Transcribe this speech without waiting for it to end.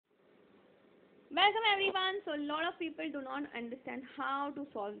Welcome everyone. So a lot of people do not understand how to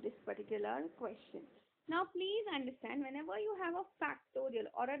solve this particular question. Now please understand, whenever you have a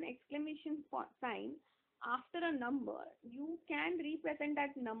factorial or an exclamation sign after a number, you can represent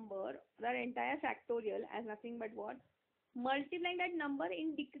that number, the entire factorial, as nothing but what? Multiplying that number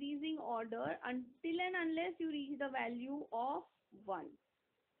in decreasing order until and unless you reach the value of 1.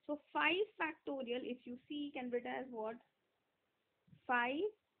 So 5 factorial, if you see, can be written as what? 5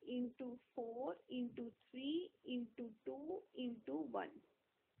 into 4 into 3 into 2 into 1.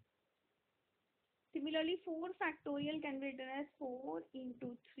 Similarly, 4 factorial can be written as 4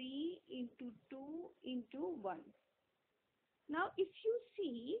 into 3 into 2 into 1. Now, if you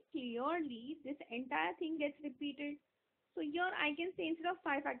see clearly, this entire thing gets repeated. So here I can say, instead of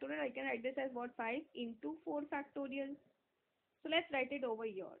 5 factorial, I can write this as what? 5 into 4 factorial. So let's write it over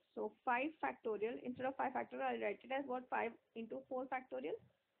here. So 5 factorial, instead of 5 factorial, I'll write it as what? 5 into 4 factorial.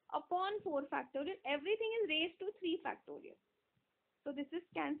 Upon 4 factorial, everything is raised to 3 factorial. So this is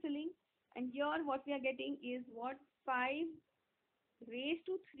cancelling. And here what we are getting is what? 5 raised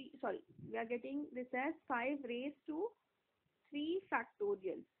to 3. Sorry, we are getting this as 5 raised to 3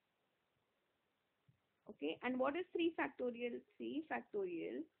 factorial. Okay, and what is 3 factorial? 3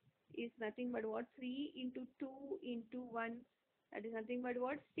 factorial is nothing but what? 3 into 2 into 1. That is nothing but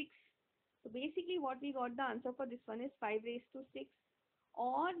what? 6. So basically what we got, the answer for this one is 5 raised to 6.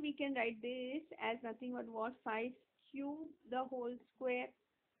 Or we can write this as nothing but what? 5 cube the whole square.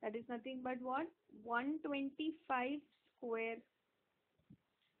 That is nothing but what? 125 square.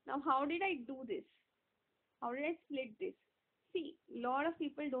 Now how did I do this? How did I split this? See, a lot of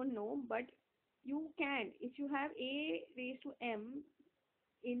people don't know, but you can. If you have a raised to m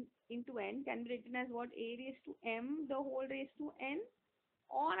into n, can be written as what? A raised to m the whole raised to n.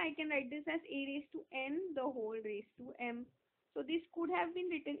 Or I can write this as a raised to n the whole raised to m. So this could have been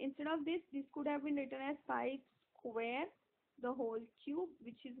written, instead of this could have been written as 5 square the whole cube,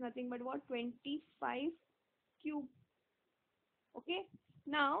 which is nothing but what? 25 cube. Okay.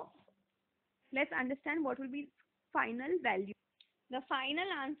 Now let's understand what will be final value. The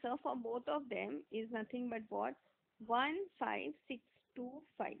final answer for both of them is nothing but what?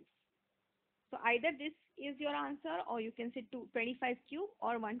 15625. So either this is your answer, or you can say 25 cube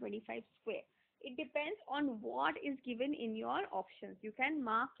or 125 square. It depends on what is given in your options. You can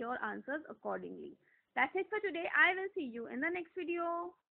mark your answers accordingly. That's it for today. I will see you in the next video.